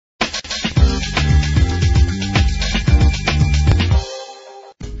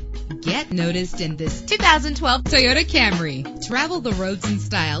noticed in this 2012 Toyota Camry. Travel the roads in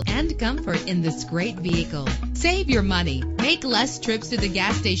style and comfort in this great vehicle. Save your money. Make less trips to the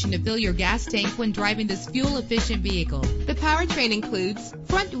gas station to fill your gas tank when driving this fuel-efficient vehicle. The powertrain includes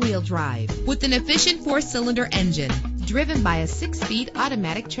front-wheel drive with an efficient 4-cylinder engine driven by a 6-speed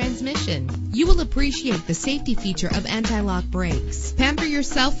automatic transmission. You will appreciate the safety feature of anti-lock brakes. Pamper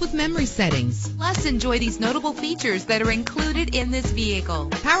yourself with memory settings. Plus, enjoy these notable features that are included in this vehicle: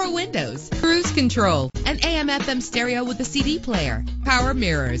 power windows, cruise control, an AM/FM stereo with a CD player, power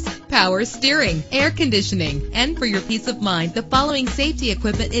mirrors, power steering, air conditioning. And for your peace of mind, the following safety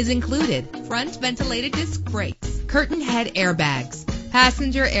equipment is included: front ventilated disc brakes, curtain head airbags,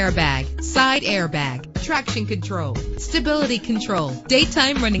 passenger airbag, side airbag, traction control, stability control,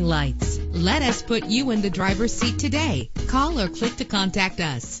 daytime running lights. Let us put you in the driver's seat today. Call or click to contact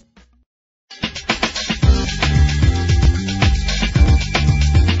us.